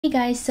Hey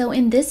guys, so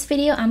in this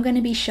video I'm going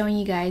to be showing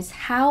you guys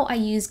how I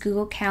use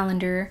Google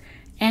Calendar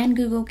and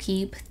Google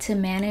Keep to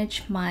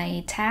manage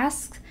my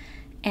tasks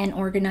and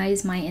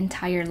organize my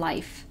entire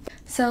life.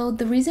 So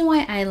the reason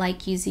why I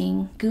like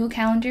using Google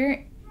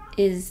Calendar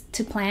is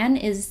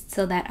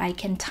so that I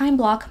can time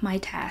block my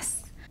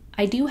tasks.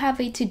 I do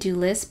have a to-do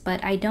list,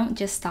 but I don't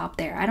just stop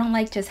there. I don't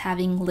like just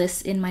having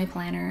lists in my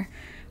planner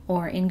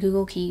or in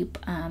Google Keep.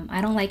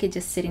 I don't like it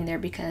just sitting there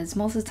because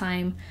most of the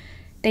time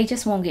they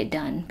just won't get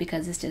done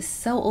because it's just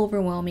so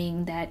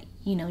overwhelming that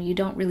you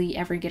don't really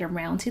ever get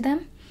around to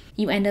them.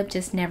 You end up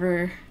just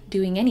never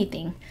doing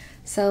anything.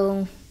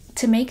 So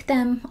to make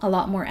them a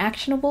lot more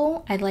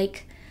actionable, I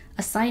like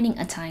assigning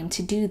a time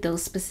to do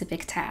those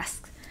specific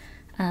tasks.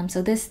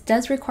 So this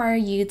does require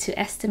you to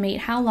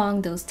estimate how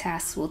long those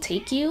tasks will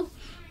take you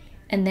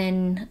and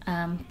then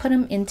put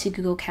them into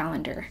Google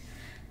Calendar.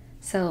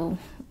 So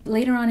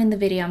later on in the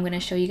video, I'm going to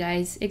show you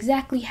guys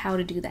exactly how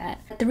to do that.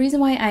 The reason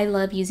why I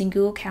love using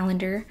Google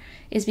Calendar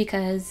is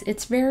because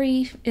it's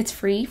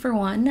free for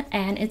one,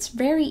 and it's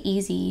very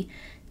easy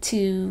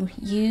to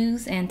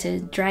use and to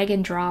drag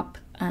and drop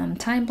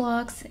time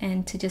blocks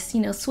and to just,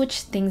 switch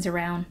things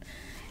around.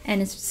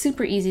 And it's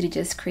super easy to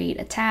just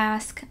create a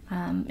task,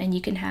 and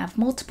you can have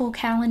multiple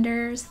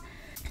calendars.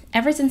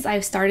 Ever since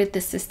I've started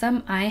this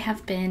system, I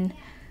have been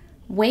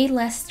way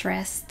less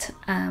stressed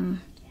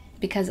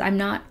because I'm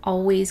not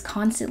always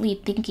constantly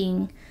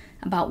thinking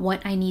about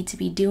what I need to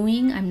be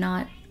doing. I'm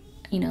not,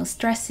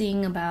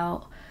 stressing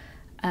about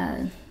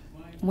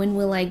when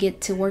will I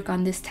get to work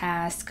on this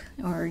task,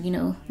 or,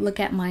 look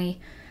at my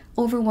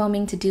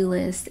overwhelming to-do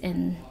list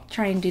and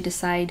trying to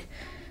decide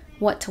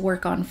what to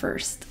work on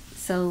first.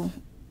 So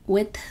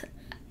with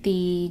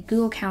the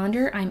Google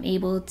Calendar, I'm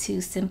able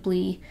to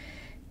simply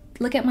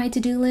look at my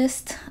to-do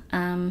list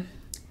and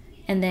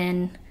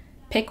then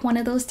pick one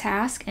of those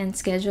tasks and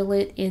schedule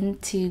it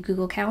into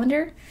Google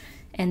Calendar,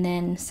 and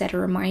then set a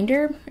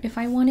reminder if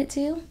I wanted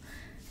to,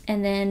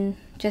 and then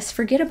just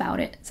forget about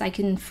it. So I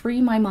can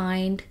free my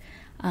mind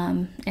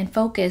and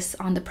focus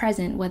on the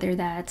present, whether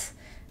that's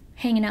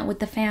hanging out with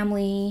the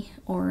family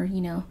or,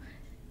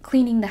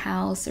 cleaning the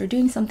house or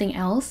doing something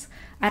else.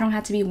 I don't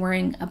have to be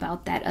worrying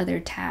about that other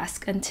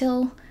task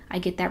until I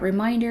get that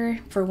reminder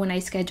for when I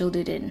scheduled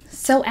it in.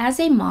 So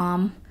as a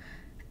mom,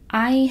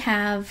 I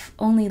have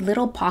only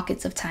little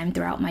pockets of time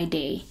throughout my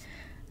day.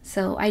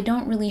 So I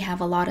don't really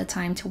have a lot of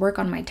time to work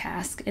on my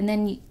task. And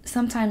then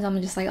sometimes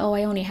I'm just like, oh,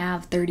 I only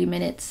have 30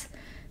 minutes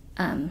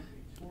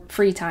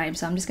free time,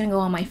 so I'm just gonna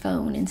go on my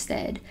phone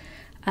instead.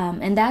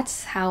 And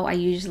that's how I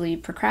usually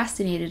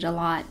procrastinated a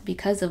lot,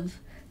 because of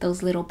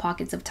those little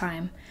pockets of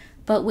time.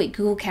 But with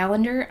Google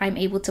Calendar, I'm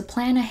able to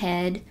plan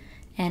ahead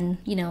and,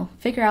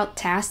 figure out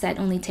tasks that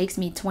only takes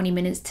me 20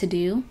 minutes to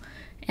do,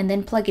 and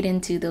then plug it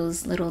into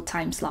those little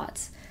time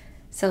slots.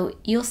 So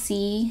you'll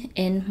see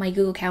in my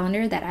Google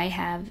Calendar that I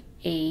have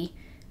a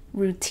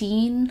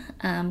routine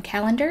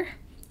calendar.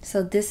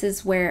 So this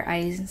is where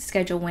I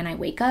schedule when I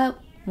wake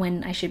up,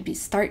 when I should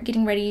start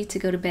getting ready to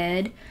go to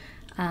bed,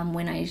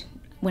 when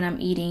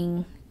I'm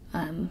eating,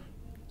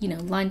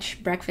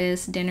 lunch,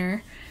 breakfast,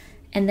 dinner,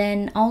 and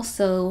then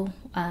also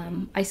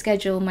I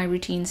schedule my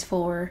routines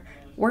for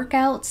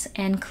workouts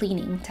and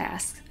cleaning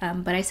tasks,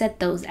 but I set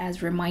those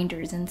as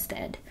reminders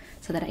instead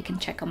so that I can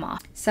check them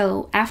off.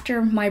 So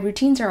after my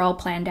routines are all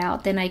planned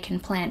out, then I can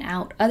plan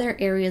out other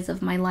areas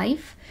of my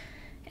life,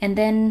 and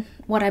then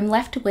what I'm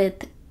left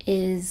with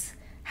is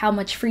how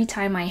much free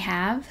time I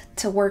have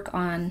to work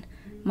on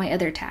my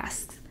other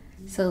tasks.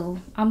 So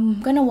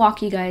I'm gonna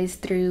walk you guys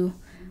through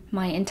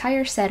my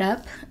entire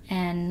setup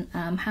and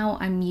how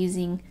I'm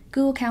using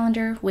Google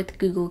Calendar with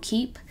Google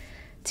Keep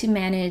to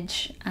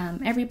manage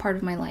every part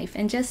of my life.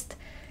 And just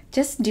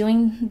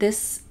doing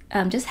this,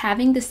 just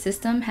having this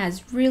system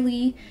has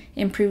really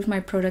improved my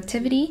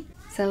productivity.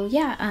 So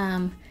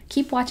yeah,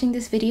 keep watching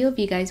this video if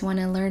you guys want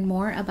to learn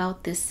more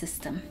about this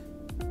system.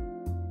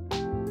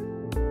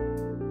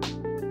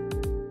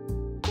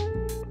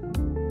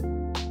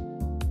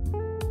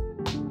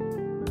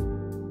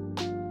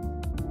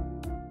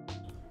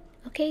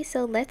 Okay,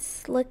 so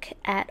let's look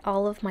at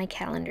all of my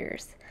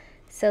calendars.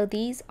 So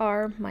these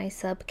are my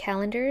sub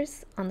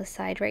calendars on the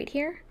side right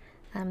here.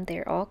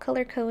 They're all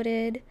color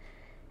coded,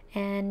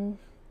 and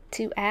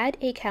to add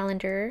a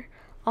calendar,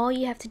 all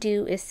you have to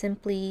do is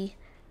simply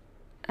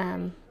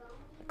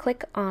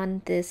click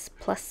on this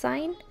plus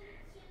sign,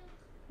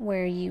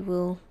 where you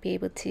will be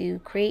able to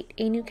create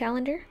a new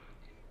calendar.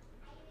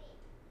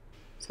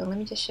 So let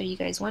me just show you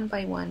guys one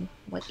by one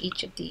what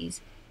each of these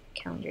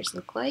calendars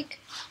look like.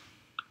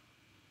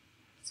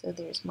 So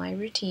there's my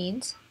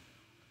routines.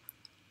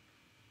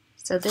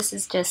 So this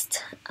is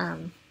just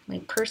my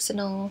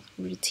personal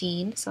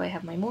routine. So I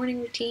have my morning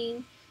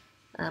routine,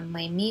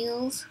 my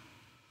meals,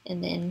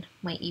 and then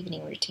my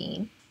evening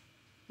routine.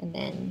 And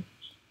then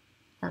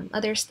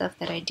other stuff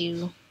that I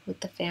do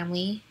with the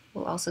family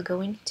will also go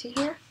into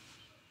here.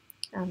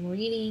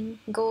 Reading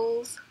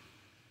goals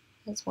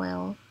as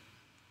well.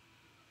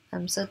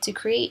 So to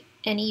create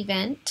an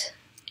event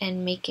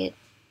and make it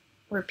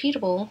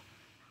repeatable,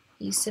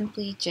 you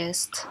simply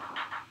just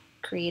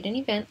create an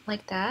event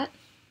like that.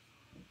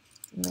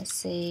 And let's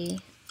say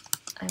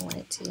I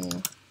wanted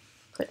to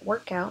put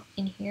workout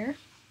in here.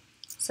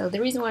 So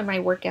the reason why my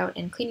workout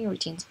and cleaning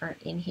routines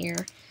aren't in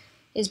here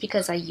is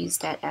because I use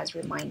that as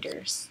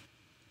reminders.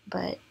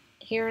 But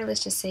here,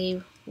 let's just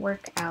say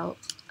workout,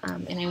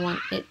 and I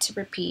want it to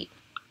repeat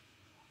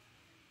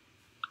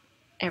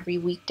every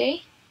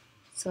weekday.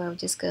 So I'll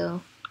just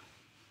go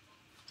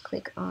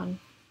click on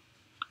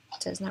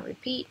does not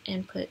repeat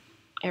and put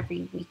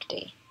every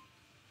weekday.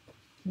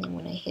 And then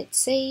when I hit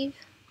save,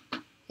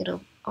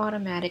 it'll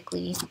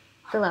automatically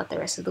fill out the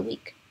rest of the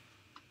week.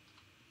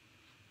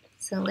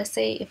 So let's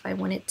say if I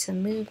wanted to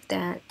move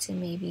that to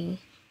maybe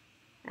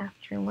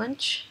after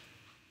lunch,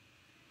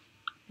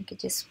 I could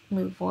just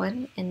move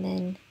one and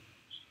then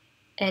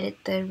edit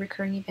the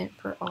recurring event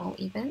for all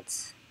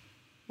events,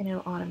 and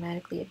it'll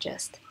automatically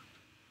adjust.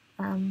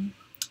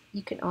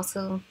 You can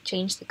also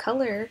change the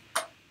color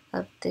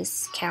of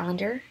this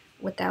calendar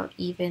without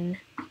even,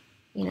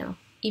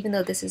 even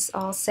though this is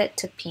all set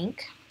to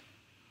pink,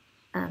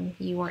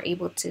 you are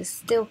able to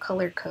still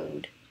color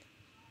code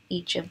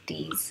each of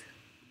these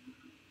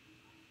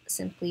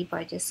simply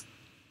by just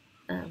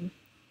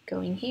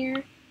going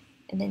here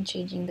and then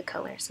changing the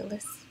color. So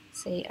let's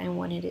say I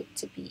wanted it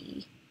to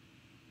be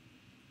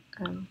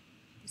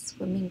this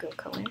flamingo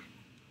color.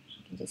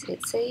 You can just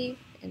hit save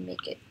and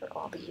make it for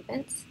all the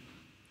events.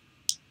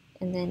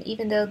 And then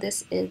even though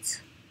this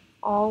is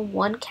all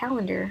one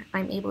calendar,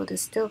 I'm able to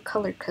still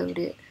color code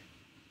it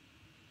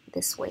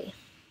this way.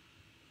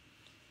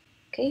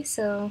 Okay,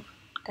 so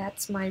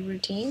that's my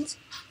routines.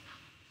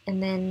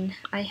 And then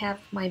I have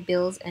my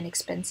bills and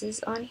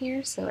expenses on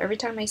here. So every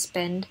time I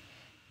spend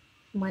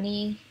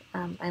money,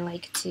 I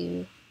like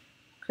to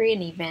create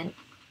an event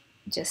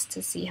just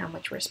to see how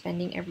much we're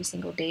spending every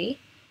single day.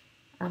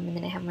 And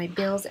then I have my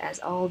bills as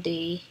all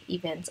day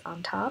events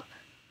on top.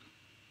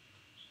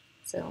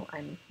 So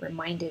I'm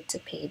reminded to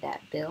pay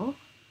that bill.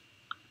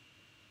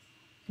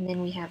 And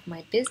then we have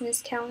my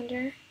business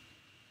calendar.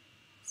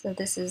 So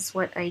this is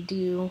what I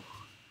do.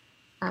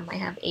 I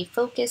have a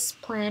focus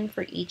plan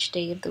for each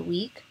day of the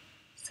week.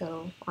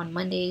 So on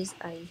Mondays,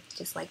 I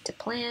just like to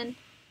plan.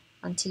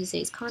 On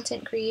Tuesdays,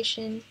 content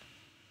creation.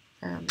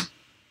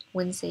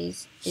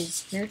 Wednesdays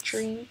is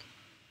nurturing.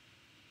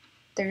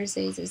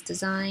 Thursdays is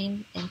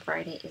design. And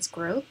Friday is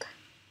growth.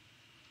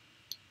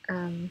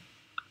 I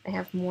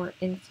have more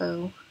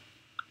info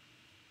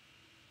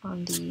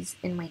on these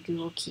in my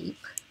Google Keep.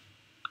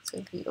 So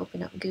if you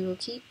open up Google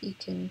Keep, you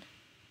can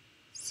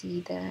see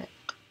that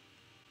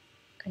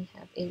I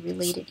have a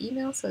related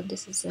email. So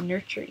this is a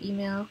nurture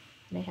email,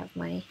 and I have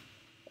my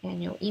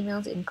annual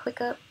emails in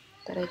ClickUp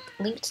that I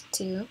linked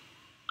to.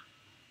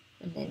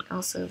 And then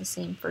also the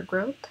same for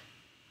growth,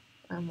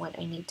 what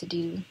I need to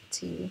do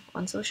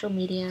on social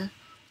media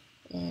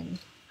and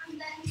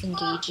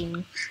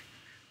engaging.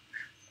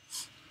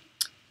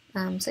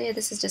 So yeah,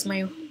 this is just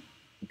my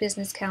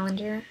business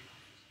calendar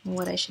and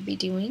what I should be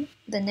doing.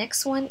 The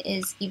next one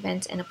is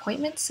events and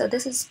appointments. So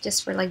this is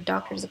just for like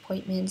doctor's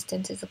appointments,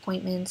 dentist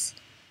appointments,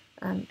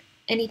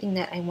 anything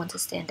that I want to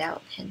stand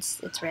out, hence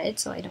it's red,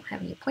 so I don't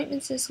have any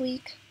appointments this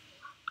week.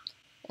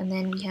 And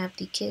then we have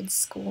the kids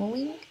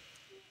schooling.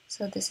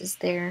 So this is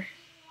their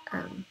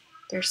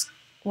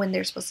when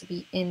they're supposed to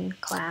be in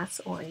class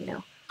or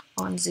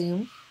on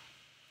Zoom,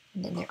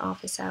 and then their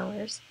office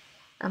hours.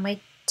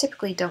 I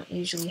typically don't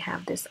usually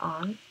have this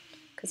on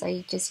because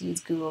I just use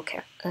Google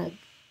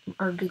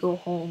or Google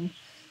Home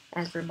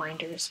as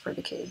reminders for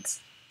the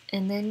kids.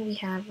 And then we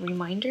have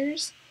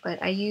reminders,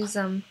 but I use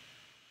them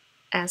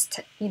as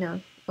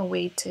a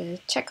way to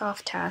check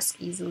off tasks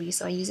easily.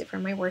 So I use it for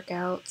my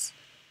workouts,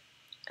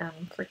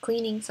 for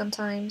cleaning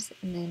sometimes,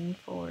 and then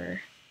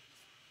for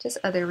just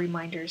other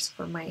reminders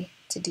for my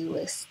to-do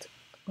list.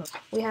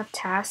 We have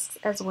tasks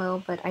as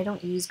well, but I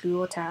don't use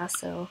Google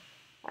Tasks, so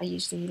I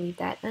usually leave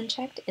that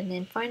unchecked. And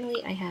then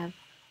finally I have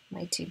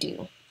my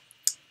to-do.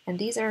 And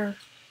these are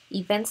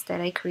events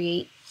that I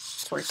create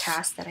for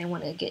tasks that I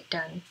want to get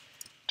done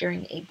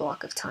during a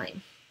block of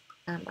time.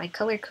 I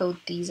color code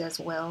these as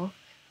well.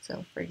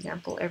 So for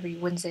example, every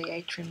Wednesday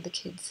I trim the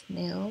kids'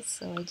 nails,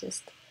 so I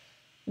just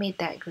made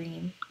that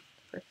green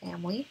for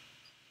family.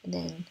 And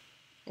then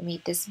I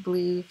made this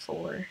blue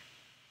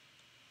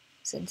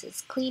since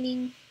it's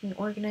cleaning and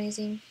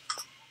organizing.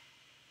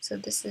 So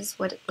this is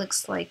what it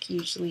looks like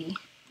usually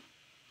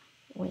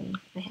when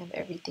I have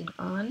everything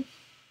on.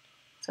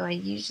 So I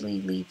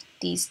usually leave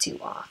these two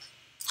off.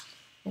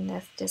 And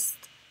that's just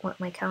what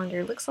my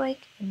calendar looks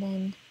like. And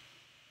then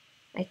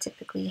I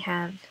typically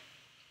have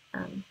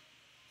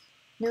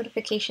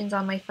notifications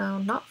on my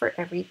phone, not for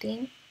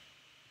everything.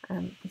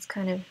 It's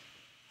kind of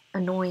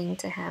annoying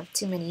to have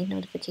too many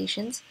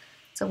notifications.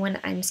 So when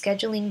I'm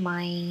scheduling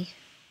my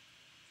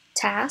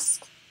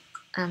tasks,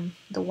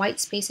 the white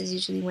space is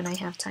usually when I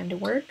have time to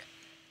work.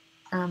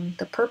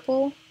 The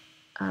purple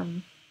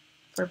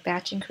for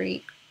batch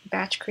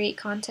create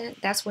content,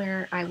 that's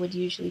where I would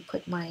usually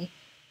put my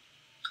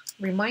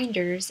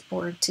reminders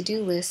or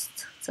to-do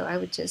lists. So I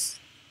would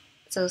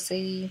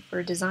say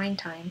for design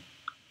time,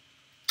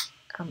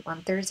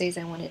 on Thursdays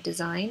I want to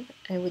design,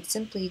 I would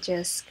simply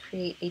just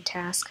create a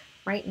task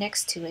right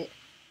next to it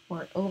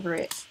or over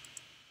it,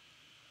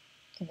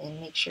 and then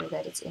make sure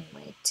that it's in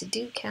my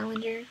to-do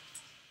calendar.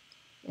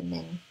 And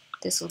then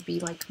this will be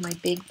like my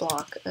big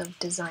block of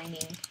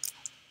designing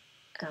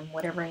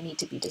whatever I need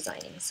to be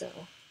designing. So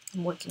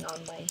I'm working on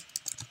my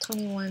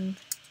 21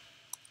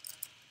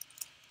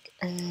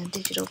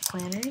 digital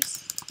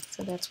planners,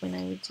 so that's when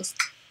I would just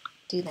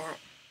do that.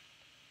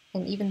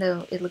 And even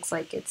though it looks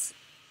like it's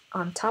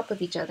on top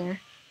of each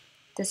other,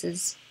 this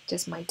is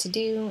just my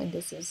to-do, and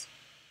this is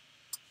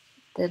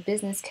the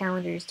business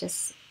calendar is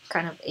just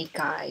kind of a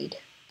guide,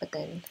 but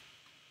then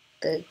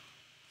the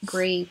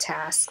gray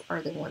tasks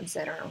are the ones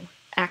that are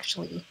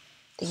actually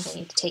things I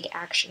need to take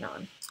action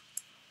on.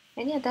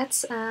 And yeah,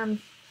 that's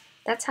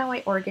how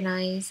I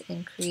organize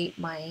and create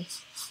my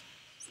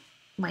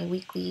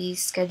weekly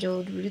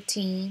scheduled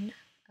routine.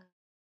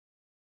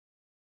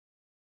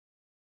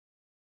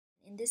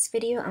 In this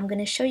video, I'm going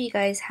to show you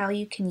guys how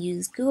you can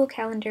use Google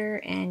Calendar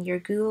and your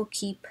Google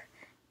Keep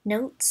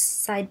notes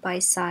side by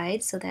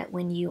side so that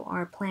when you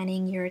are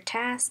planning your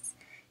tasks,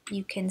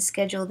 you can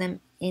schedule them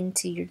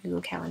into your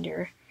Google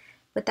Calendar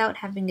without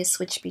having to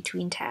switch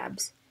between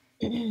tabs.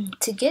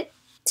 To get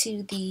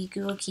to the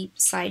Google Keep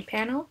side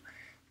panel,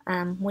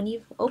 when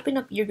you open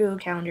up your Google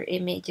Calendar,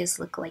 it may just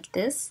look like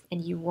this,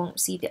 and you won't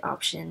see the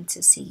option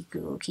to see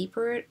Google Keep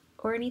or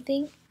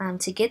anything.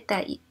 To get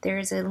that,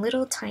 there's a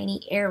little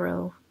tiny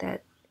arrow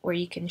where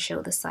you can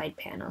show the side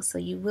panel. So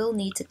you will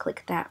need to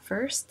click that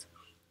first,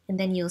 and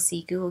then you'll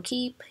see Google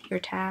Keep, your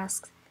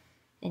tasks,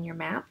 and your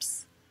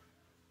maps.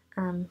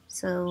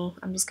 So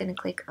I'm just going to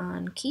click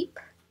on Keep,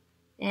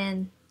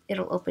 and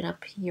it'll open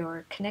up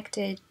your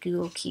connected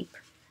Google Keep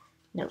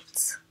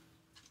notes.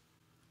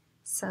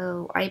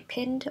 So I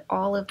pinned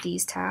all of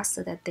these tasks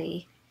so that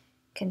they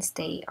can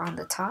stay on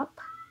the top.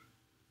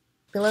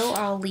 Below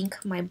I'll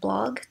link my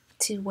blog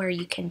to where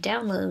you can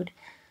download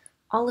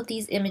all of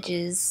these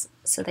images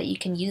so that you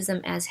can use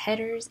them as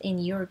headers in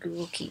your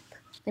Google Keep.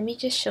 Let me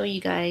just show you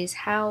guys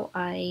how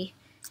I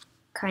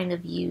kind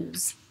of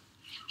use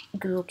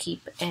Google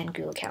Keep and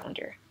Google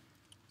Calendar.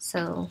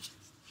 So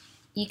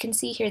you can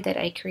see here that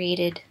I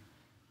created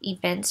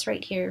events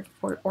right here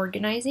for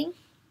organizing.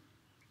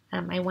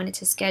 I wanted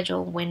to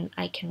schedule when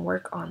I can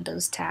work on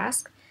those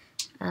tasks.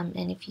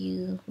 And if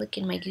you look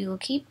in my Google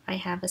Keep, I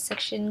have a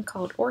section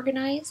called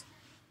Organize.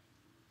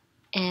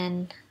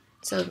 And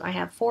so I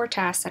have 4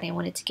 tasks that I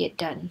wanted to get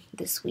done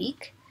this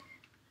week.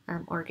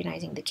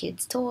 Organizing the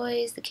kids'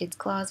 toys, the kids'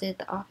 closet,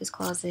 the office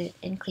closet,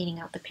 and cleaning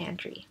out the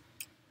pantry.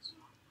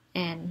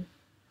 And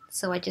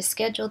so I just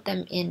scheduled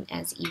them in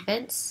as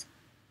events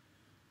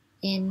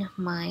in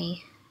my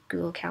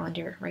Google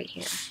Calendar right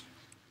here.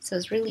 So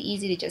it's really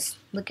easy to just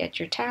look at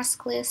your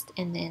task list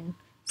and then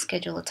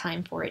schedule a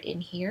time for it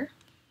in here.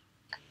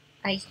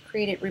 I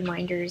created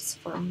reminders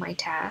for my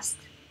tasks.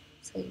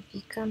 So if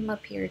you come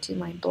up here to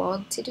my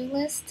blog to-do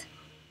list,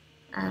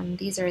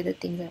 these are the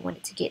things I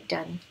wanted to get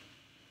done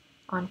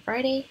on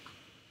Friday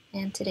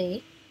and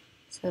today.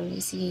 So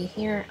you see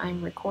here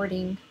I'm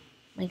recording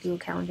my Google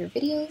Calendar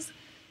videos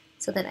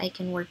so that I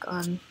can work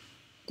on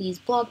these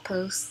blog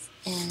posts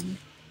and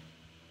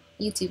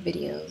YouTube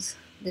videos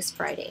this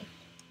Friday.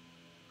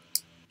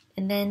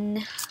 And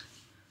then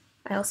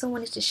I also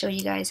wanted to show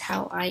you guys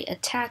how I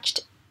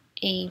attached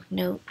a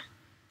note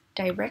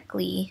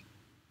directly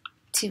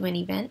to an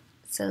event.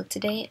 So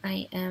today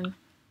I am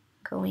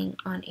going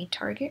on a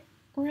Target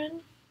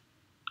run.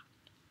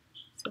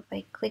 So if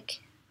I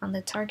click on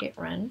the Target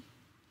run,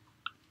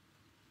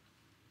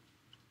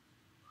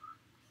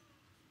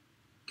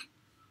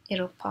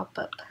 it'll pop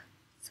up.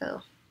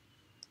 So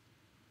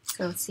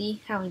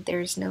see how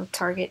there's no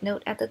Target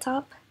note at the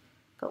top?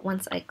 But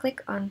once I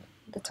click on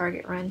the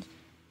Target run,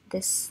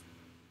 this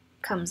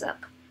comes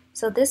up.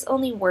 So this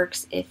only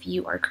works if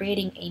you are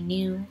creating a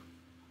new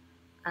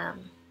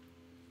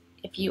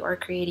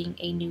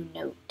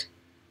note.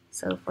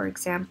 So for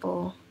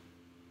example,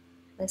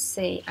 let's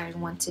say I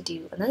want to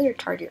do another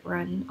Target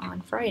run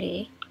on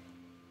Friday.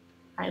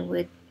 I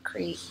would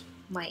create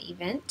my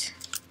event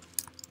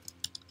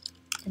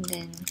and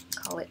then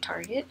call it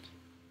Target,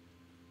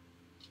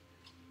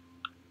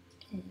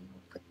 and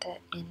we'll put that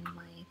in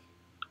my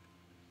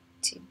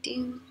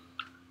to-do.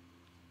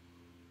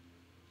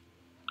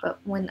 But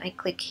when I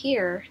click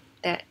here,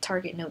 that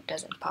Target note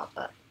doesn't pop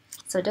up.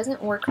 So it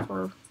doesn't work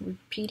for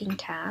repeating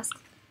tasks,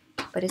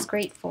 but it's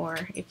great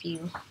for if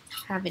you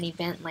have an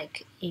event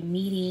like a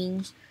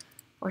meeting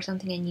or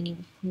something and you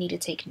need to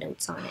take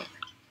notes on it.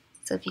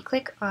 So if you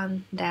click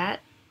on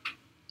that,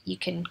 you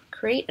can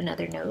create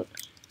another note.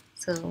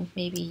 So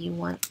maybe you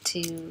want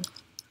to,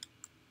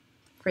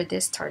 for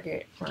this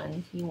Target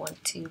run, you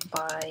want to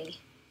buy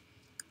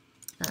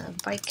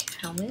bike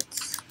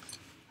helmets.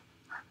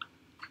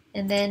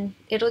 And then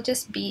it'll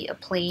just be a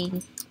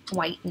plain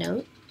white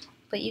note,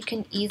 but you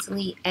can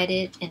easily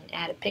edit and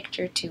add a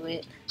picture to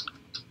it.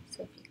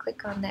 So if you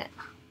click on that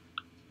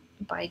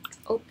by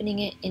opening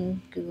it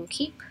in Google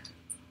Keep,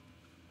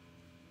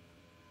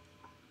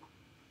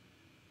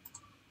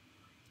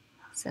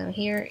 So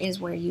here is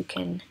where you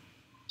can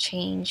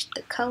change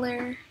the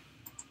color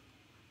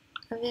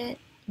of it,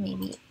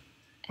 maybe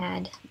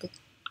add the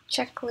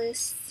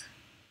checklist.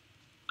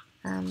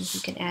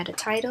 You can add a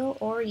title,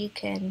 or you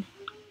can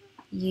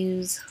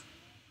use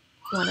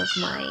one of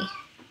my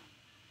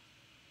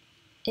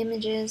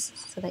images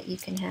so that you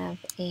can have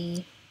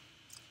a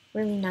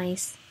really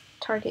nice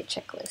Target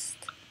checklist.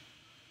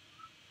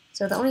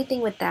 So the only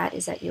thing with that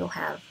is that you'll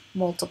have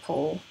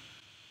multiple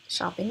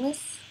shopping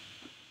lists.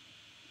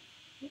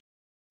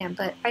 Yeah,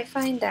 but I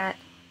find that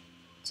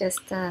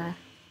just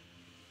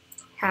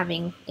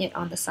having it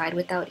on the side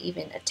without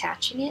even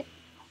attaching it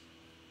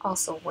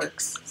also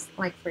works.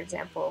 Like, for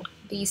example,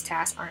 these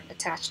tasks aren't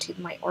attached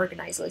to my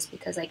organized list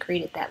because I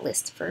created that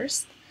list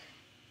first,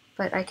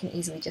 but I can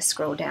easily just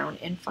scroll down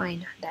and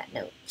find that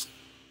note.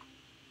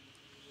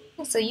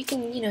 So you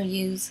can,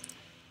 use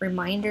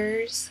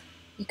reminders.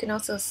 You can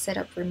also set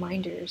up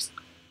reminders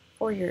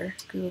for your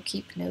Google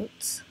Keep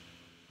notes,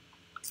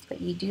 but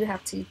you do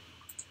have to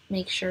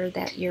make sure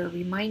that your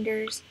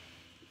reminders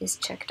is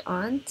checked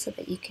on so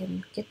that you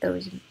can get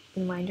those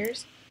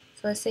reminders.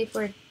 So let's say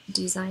for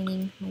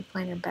designing my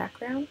planner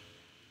background,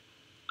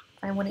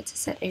 if I wanted to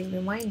set a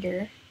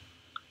reminder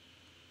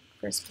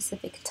for a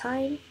specific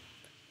time,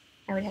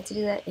 I would have to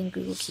do that in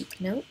Google Keep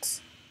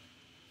Notes,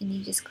 and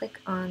you just click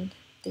on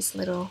this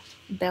little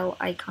bell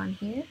icon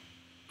here,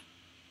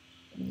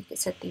 and you can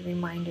set the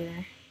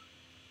reminder.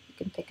 You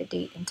can pick a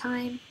date and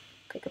time,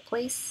 pick a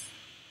place.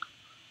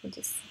 We'll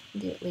just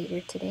do it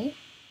later today.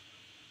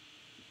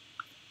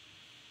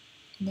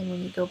 And then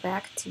when you go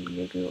back to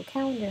your Google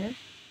Calendar,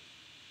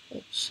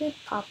 it should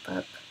pop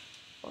up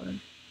for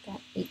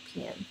that 8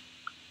 p.m.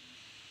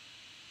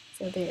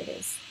 So there it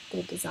is,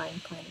 the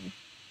design planner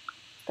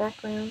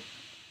background,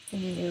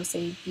 and then it'll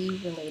say view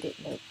related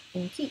note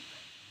and keep.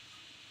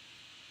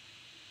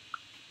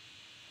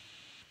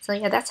 So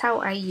yeah, that's how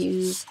I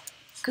use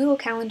Google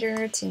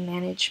Calendar to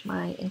manage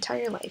my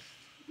entire life.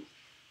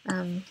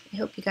 I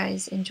hope you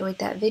guys enjoyed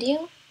that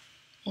video,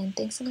 and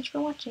thanks so much for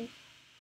watching.